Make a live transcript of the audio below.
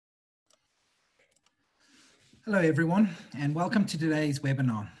Hello everyone, and welcome to today's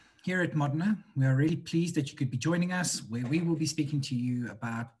webinar. Here at Modena, we are really pleased that you could be joining us, where we will be speaking to you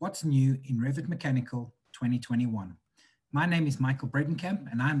about what's new in Revit Mechanical 2021. My name is Michael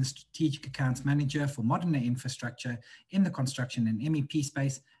Bredenkamp, and I'm the Strategic Accounts Manager for Modena Infrastructure in the construction and MEP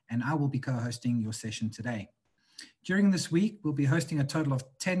space, and I will be co-hosting your session today. During this week, we'll be hosting a total of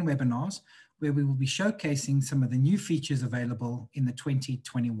 10 webinars, where we will be showcasing some of the new features available in the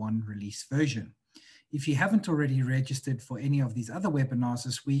 2021 release version. If you haven't already registered for any of these other webinars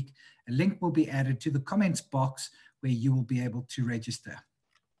this week, a link will be added to the comments box where you will be able to register.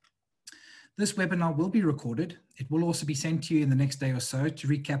 This webinar will be recorded. It will also be sent to you in the next day or so to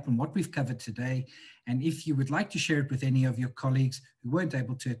recap on what we've covered today. And if you would like to share it with any of your colleagues who weren't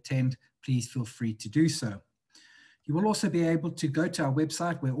able to attend, please feel free to do so. You will also be able to go to our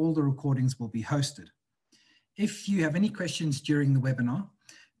website where all the recordings will be hosted. If you have any questions during the webinar,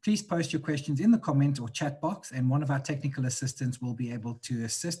 please post your questions in the comment or chat box, and one of our technical assistants will be able to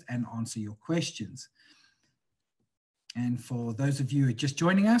assist and answer your questions. And for those of you who are just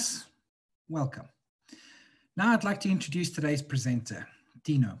joining us, welcome. Now I'd like to introduce today's presenter,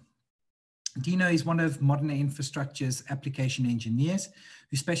 Dino. Dino is one of Modena Infrastructure's application engineers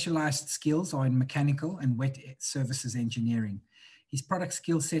whose specialized skills are in mechanical and wet services engineering. His product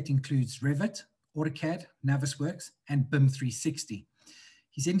skill set includes Revit, AutoCAD, Navisworks, and BIM 360.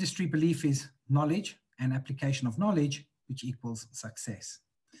 His industry belief is knowledge and application of knowledge, which equals success.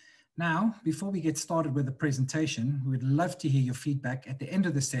 Now, before we get started with the presentation, we would love to hear your feedback at the end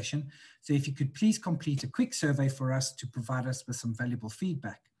of the session. So if you could please complete a quick survey for us to provide us with some valuable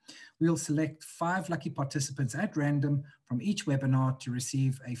feedback. We'll select 5 lucky participants at random from each webinar to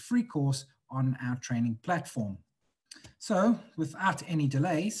receive a free course on our training platform. So without any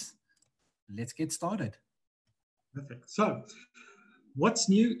delays, let's get started. Perfect. So, what's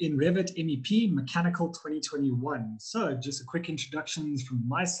new in Revit MEP Mechanical 2021? So just a quick introduction from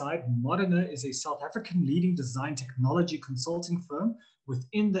my side. Modena is a South African leading design technology consulting firm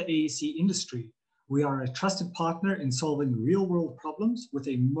within the AEC industry. We are a trusted partner in solving real-world problems with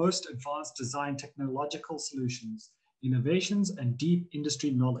a most advanced design technological solutions, innovations, and deep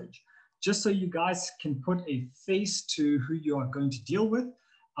industry knowledge. Just so you guys can put a face to who you are going to deal with,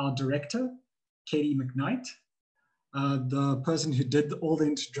 our director, Katie McKnight, the person who did all the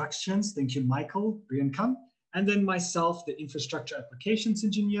introductions, thank you, Michael Bredenkamp, and then myself, the Infrastructure Applications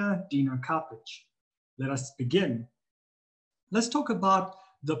Engineer, Dino Karpich. Let us begin. Let's talk about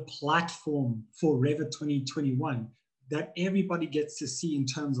the platform for Revit 2021 that everybody gets to see in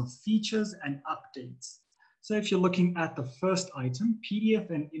terms of features and updates. So if you're looking at the first item, PDF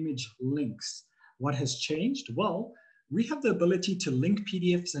and image links, what has changed? Well, we have the ability to link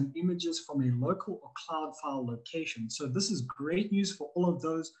PDFs and images from a local or cloud file location. So this is great news for all of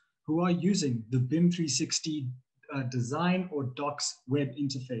those who are using the BIM 360 design or docs web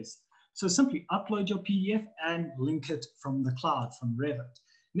interface. So simply upload your PDF and link it from the cloud, from Revit.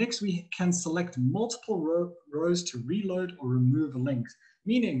 Next, we can select multiple rows to reload or remove links,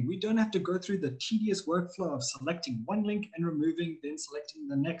 meaning we don't have to go through the tedious workflow of selecting one link and removing, then selecting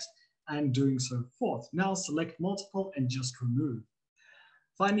the next, and doing so forth. Now select multiple and just remove.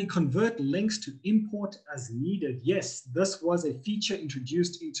 Finally, convert links to import as needed. Yes, this was a feature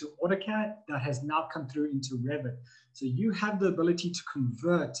introduced into AutoCAD that has now come through into Revit. So you have the ability to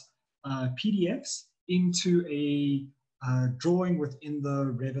convert PDFs into a drawing within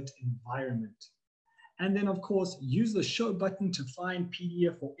the Revit environment. And then of course, use the show button to find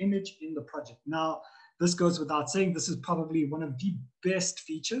PDF or image in the project. Now, this goes without saying, this is probably one of the best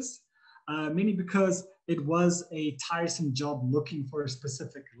features, mainly because it was a tiresome job looking for a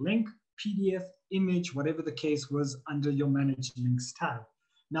specific link, PDF, image, whatever the case was under your Manage Links tab.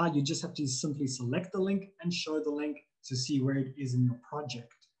 Now you just have to simply select the link and show the link to see where it is in your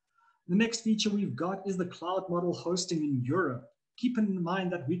project. The next feature we've got is the cloud model hosting in Europe. Keep in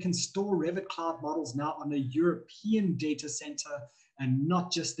mind that we can store Revit cloud models now on a European data center and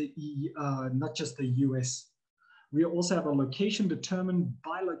not just the US. We also have a location determined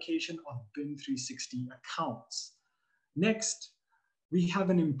by location of BIM 360 accounts. Next, we have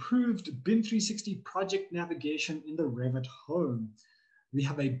an improved BIM 360 project navigation in the Revit home. We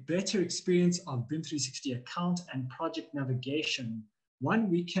have a better experience of BIM 360 account and project navigation. One,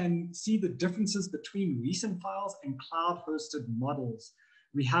 we can see the differences between recent files and cloud-hosted models.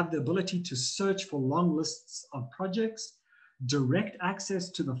 We have the ability to search for long lists of projects, direct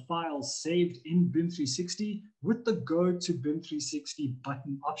access to the files saved in BIM 360 with the Go to BIM 360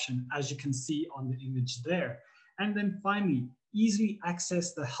 button option, as you can see on the image there. And then finally, easily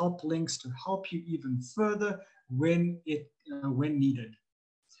access the help links to help you even further when needed.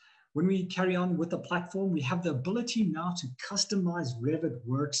 When we carry on with the platform, we have the ability now to customize Revit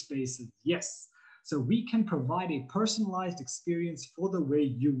workspaces. Yes, so we can provide a personalized experience for the way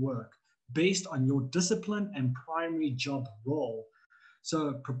you work based on your discipline and primary job role.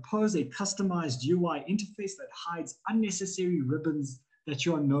 So propose a customized UI interface that hides unnecessary ribbons that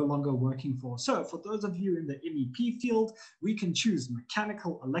you are no longer working for. So for those of you in the MEP field, we can choose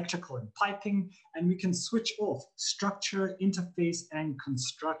mechanical, electrical, and piping, and we can switch off structure, interface, and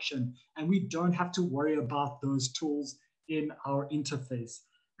construction. And we don't have to worry about those tools in our interface.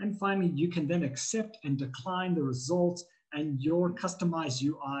 And finally, you can then accept and decline the results, and your customized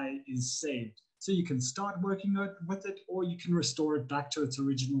UI is saved. So you can start working with it, or you can restore it back to its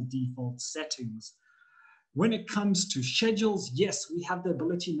original default settings. When it comes to schedules, yes, we have the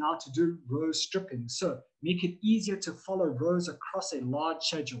ability now to do row stripping. So make it easier to follow rows across a large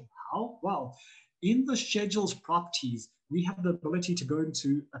schedule. How? Well, in the schedules properties, we have the ability to go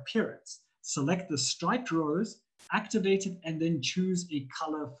into appearance, select the striped rows, activate it, and then choose a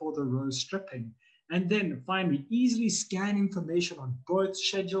color for the row stripping. And then finally, easily scan information on both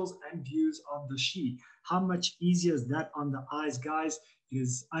schedules and views of the sheet. How much easier is that on the eyes, guys? It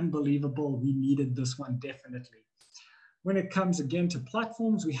is unbelievable. We needed this one definitely. When it comes again to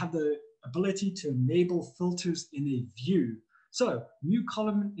platforms, we have the ability to enable filters in a view. So new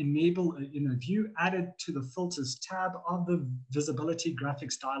column enable in a view added to the filters tab of the visibility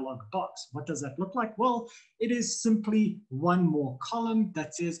graphics dialog box. What does that look like? Well, it is simply one more column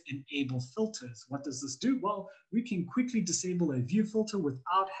that says enable filters. What does this do? Well, we can quickly disable a view filter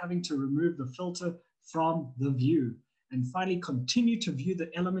without having to remove the filter from the view. And finally, continue to view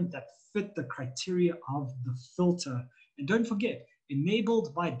the element that fit the criteria of the filter. And don't forget,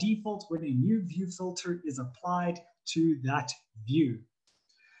 enabled by default when a new view filter is applied to that view.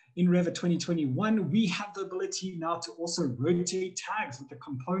 In Revit 2021, we have the ability now to also rotate tags with the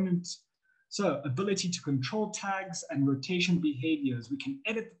component. So ability to control tags and rotation behaviors. We can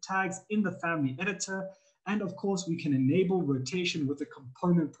edit the tags in the family editor. And of course, we can enable rotation with the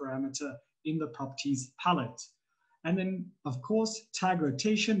component parameter in the properties palette. And then, of course, tag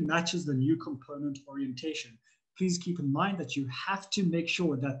rotation matches the new component orientation. Please keep in mind that you have to make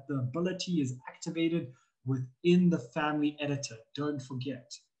sure that the ability is activated within the family editor. Don't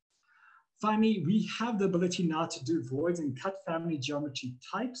forget. Finally, we have the ability now to do voids and cut family geometry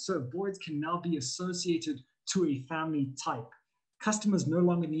types. So voids can now be associated to a family type. Customers no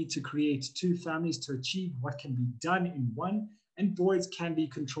longer need to create two families to achieve what can be done in one, and voids can be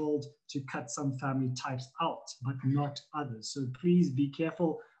controlled to cut some family types out, but not others. So please be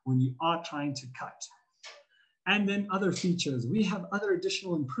careful when you are trying to cut. And then other features. We have other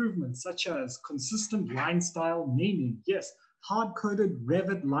additional improvements such as consistent line style naming. Yes, hard-coded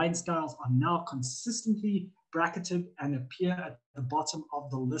Revit line styles are now consistently bracketed and appear at the bottom of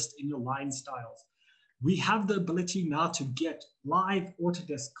the list in your line styles. We have the ability now to get live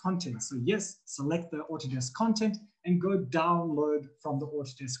Autodesk content. So yes, select the Autodesk content and go download from the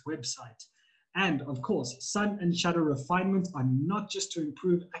Autodesk website. And of course, sun and shadow refinement are not just to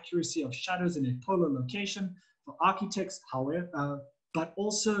improve accuracy of shadows in a polar location for architects, however, but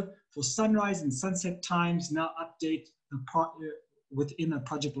also for sunrise and sunset times now update within a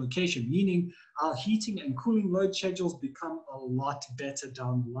project location, meaning our heating and cooling load schedules become a lot better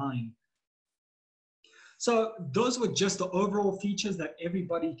down the line. So those were just the overall features that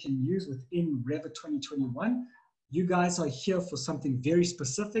everybody can use within Revit 2021. You guys are here for something very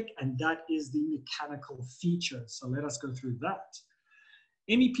specific, and that is the mechanical features. So let us go through that.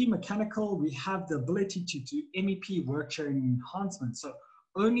 MEP Mechanical, we have the ability to do MEP Worksharing enhancements. So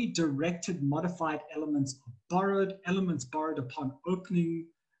only directed modified elements are borrowed, elements borrowed upon opening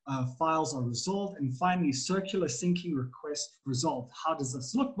files are resolved, and finally circular syncing request resolved. How does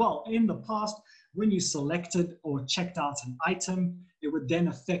this look? Well, in the past, when you selected or checked out an item, it would then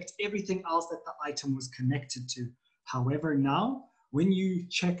affect everything else that the item was connected to. However, now, when you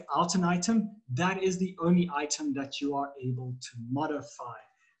check out an item, that is the only item that you are able to modify.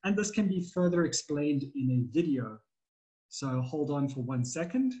 And this can be further explained in a video. So hold on for 1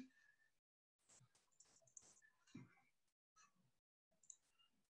 second.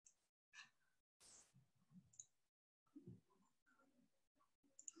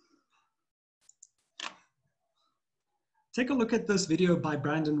 Take a look at this video by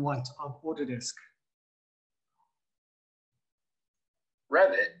Brandon White of Autodesk.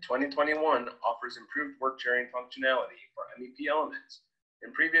 Revit 2021 offers improved work sharing functionality for MEP elements.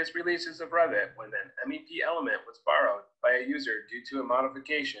 In previous releases of Revit, when an MEP element was borrowed by a user due to a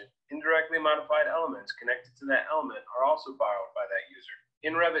modification, indirectly modified elements connected to that element are also borrowed by that user.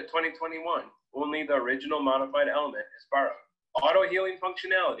 In Revit 2021, only the original modified element is borrowed. Auto-healing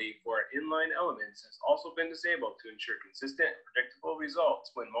functionality for inline elements has also been disabled to ensure consistent and predictable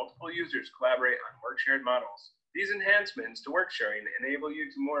results when multiple users collaborate on work-shared models. These enhancements to work-sharing enable you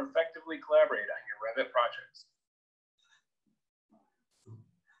to more effectively collaborate on your Revit projects.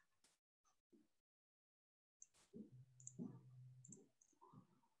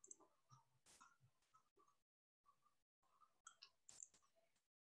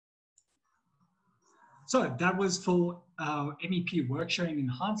 So that was for our MEP Worksharing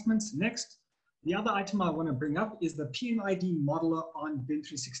enhancements. Next, the other item I want to bring up is the Pmid modeler on BIM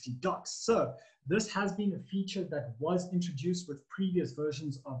 360 Ducts. So this has been a feature that was introduced with previous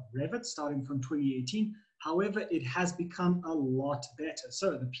versions of Revit starting from 2018. However, it has become a lot better.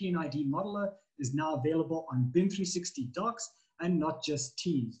 So the Pmid modeler is now available on BIM 360 Ducts and not just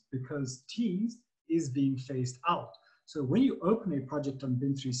Teams, because Teams is being phased out. So when you open a project on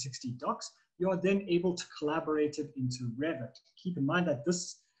BIM 360 Ducts, you are then able to collaborate it into Revit. Keep in mind that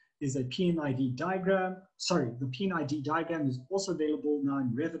this is a Pmid diagram. Sorry, the Pmid diagram is also available now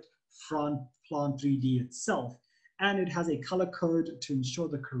in Revit from Plant 3D itself. And it has a color code to ensure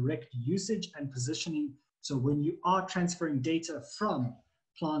the correct usage and positioning. So when you are transferring data from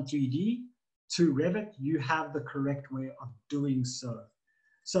Plant 3D to Revit, you have the correct way of doing so.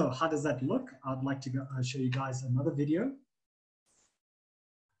 So how does that look? I'd like to show you guys another video.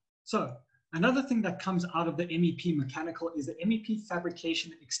 So another thing that comes out of the MEP Mechanical is the MEP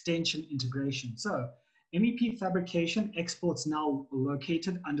Fabrication Extension integration. So MEP Fabrication exports now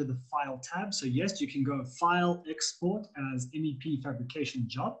located under the File tab. So yes, you can go File, Export as MEP Fabrication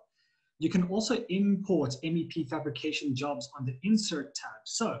Job. You can also import MEP Fabrication Jobs on the Insert tab.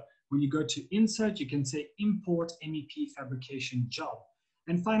 So when you go to Insert, you can say Import MEP Fabrication Job.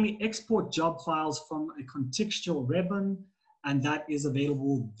 And finally, export job files from a contextual ribbon, and that is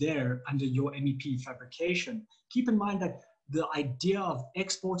available there under your MEP fabrication. Keep in mind that the idea of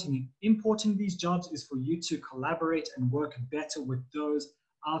exporting and importing these jobs is for you to collaborate and work better with those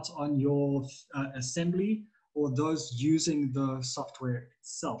out on your assembly or those using the software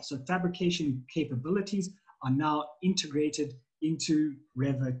itself. So fabrication capabilities are now integrated into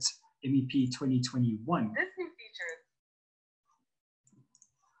Revit MEP 2021. This new feature.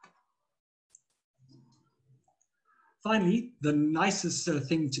 Finally, the nicest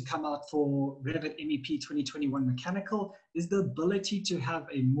thing to come out for Revit MEP 2021 Mechanical is the ability to have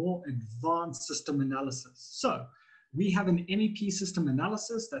a more advanced system analysis. So we have an MEP system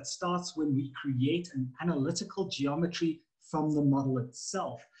analysis that starts when we create an analytical geometry from the model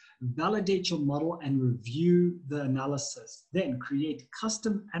itself. Validate your model and review the analysis. Then create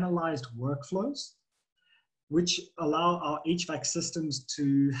custom analyzed workflows, which allow our HVAC systems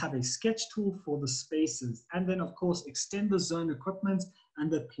to have a sketch tool for the spaces, and then of course extend the zone equipment and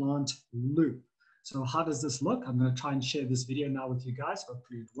the plant loop. So how does this look? I'm going to try and share this video now with you guys.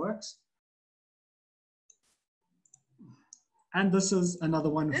 Hopefully it works. And this is another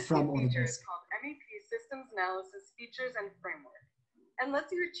one from This feature Autodesk. is called MEP Systems Analysis Features and Framework, and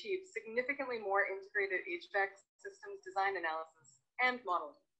lets you achieve significantly more integrated HVAC systems design analysis and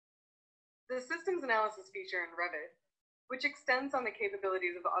modeling. The systems analysis feature in Revit, which extends on the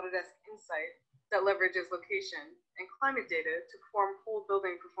capabilities of Autodesk Insight that leverages location and climate data to perform whole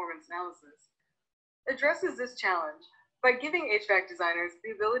building performance analysis, addresses this challenge by giving HVAC designers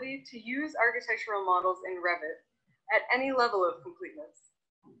the ability to use architectural models in Revit at any level of completeness.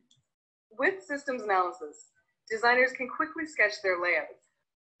 With systems analysis, designers can quickly sketch their layouts,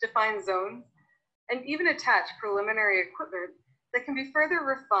 define zones, and even attach preliminary equipment that can be further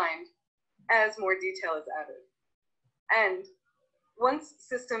refined as more detail is added. And once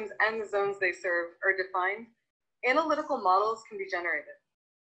systems and the zones they serve are defined, analytical models can be generated.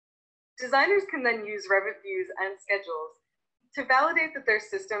 Designers can then use Revit views and schedules to validate that their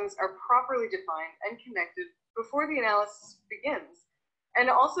systems are properly defined and connected before the analysis begins, and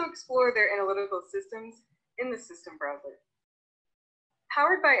also explore their analytical systems in the system browser.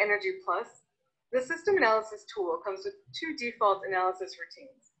 Powered by Energy Plus, the system analysis tool comes with 2 default analysis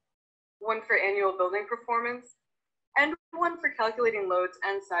routines, one for annual building performance, and one for calculating loads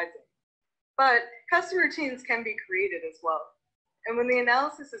and sizing. But custom routines can be created as well. And when the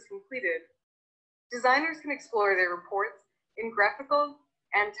analysis is completed, designers can explore their reports in graphical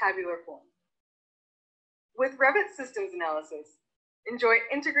and tabular form. With Revit Systems Analysis, enjoy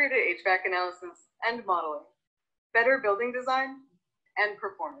integrated HVAC analysis and modeling, better building design, and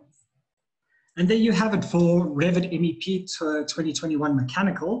performance. And there you have it for Revit MEP 2021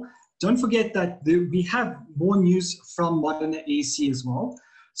 Mechanical. Don't forget that we have more news from Modern AEC as well.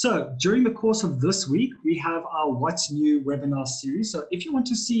 So during the course of this week, we have our What's New webinar series. So if you want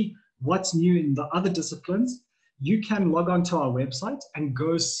to see what's new in the other disciplines, you can log on to our website and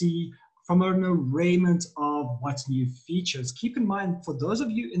go see from an arrayment of what's new features. Keep in mind, for those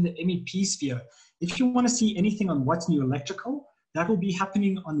of you in the MEP sphere, if you want to see anything on what's new electrical, that will be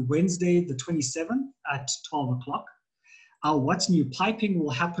happening on Wednesday, the 27th at 12 o'clock. Our what's new piping will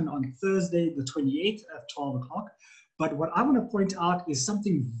happen on Thursday, the 28th at 12 o'clock. But what I want to point out is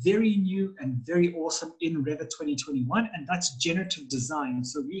something very new and very awesome in Revit 2021, and that's generative design.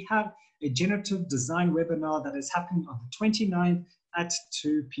 So we have a generative design webinar that is happening on the 29th at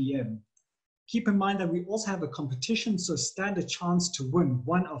 2 p.m. Keep in mind that we also have a competition, so stand a chance to win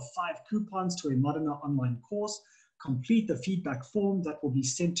one of 5 coupons to a Modena online course. Complete the feedback form that will be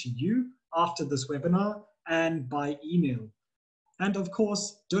sent to you after this webinar and by email. And of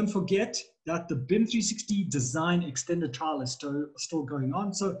course, don't forget that the BIM 360 design extended trial is still going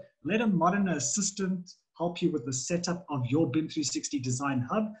on. So let a Modena assistant help you with the setup of your BIM 360 design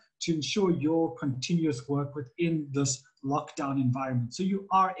hub to ensure your continuous work within this lockdown environment. So you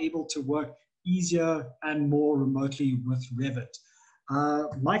are able to work easier and more remotely with Revit.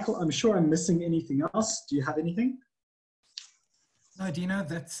 Michael, I'm sure I'm missing anything else. Do you have anything? No, Dino,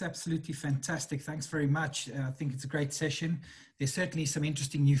 that's absolutely fantastic. Thanks very much. I think it's a great session. There's certainly some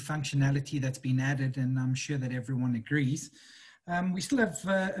interesting new functionality that's been added, and I'm sure that everyone agrees. We still have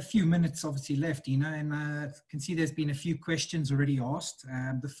a few minutes obviously left, Dino, and I can see there's been a few questions already asked.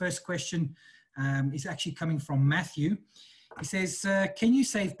 The first question is actually coming from Matthew. He says, can you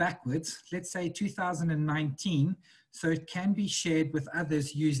save backwards, let's say 2019, so it can be shared with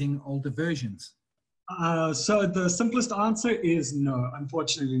others using older versions? So the simplest answer is no,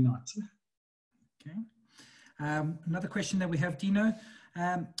 unfortunately not. Okay. Another question that we have, Dino.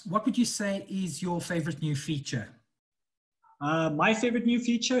 What would you say is your favorite new feature? My favorite new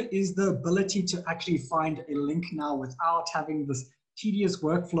feature is the ability to actually find a link now without having this tedious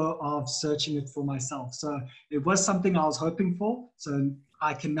workflow of searching it for myself. So it was something I was hoping for. So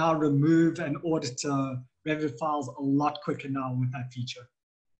I can now remove and audit Revit files a lot quicker now with that feature.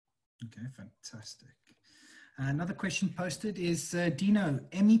 Okay, fantastic. Another question posted is, Dino,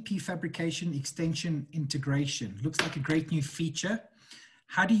 MEP Fabrication Extension integration. Looks like a great new feature.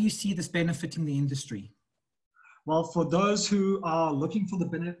 How do you see this benefiting the industry? Well, for those who are looking for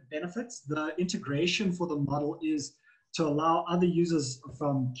the benefits, the integration for the model is to allow other users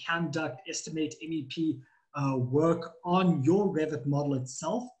from CAMDuct, Estimate, MEP work on your Revit model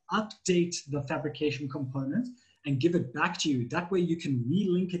itself, update the fabrication component, and give it back to you. That way you can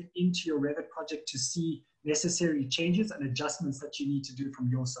relink it into your Revit project to see necessary changes and adjustments that you need to do from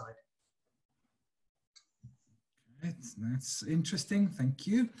your side. That's interesting, thank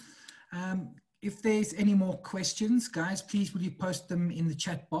you. If there's any more questions, guys, please will you post them in the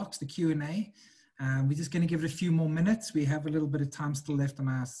chat box, the Q&A. We're just going to give it a few more minutes. We have a little bit of time still left on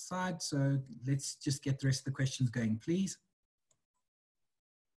our side, so let's just get the rest of the questions going, please.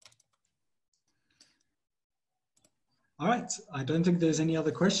 All right, I don't think there's any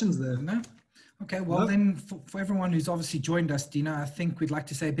other questions there. No? Okay, well then for everyone who's obviously joined us, Dino, I think we'd like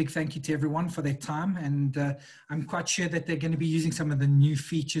to say a big thank you to everyone for their time, and I'm quite sure that they're going to be using some of the new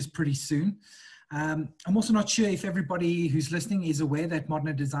features pretty soon. I'm also not sure if everybody who's listening is aware that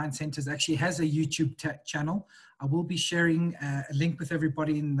Modena Design Centers actually has a YouTube channel. I will be sharing a link with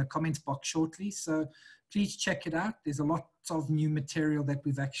everybody in the comments box shortly, so please check it out. There's a lot of new material that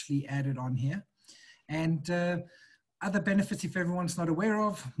we've actually added on here. And other benefits, if everyone's not aware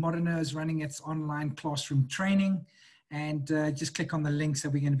of, Modena is running its online classroom training, and just click on the links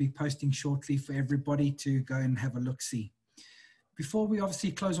that we're going to be posting shortly for everybody to go and have a look-see. Before we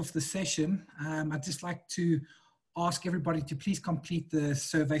obviously close off the session, I'd just like to ask everybody to please complete the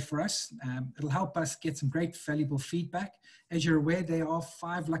survey for us. It'll help us get some great valuable feedback. As you're aware, there are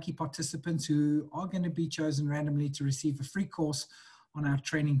 5 lucky participants who are going to be chosen randomly to receive a free course on our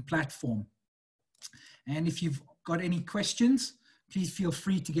training platform. And if you've got any questions, please feel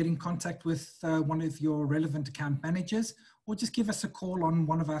free to get in contact with one of your relevant account managers, or just give us a call on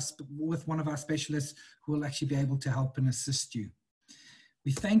one of our specialists who will actually be able to help and assist you.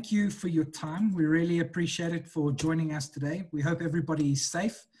 We thank you for your time. We really appreciate it for joining us today. We hope everybody is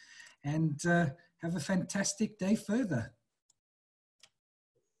safe, and have a fantastic day further.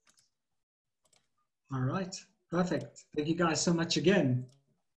 All right, perfect. Thank you guys so much again.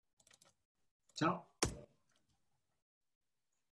 Ciao.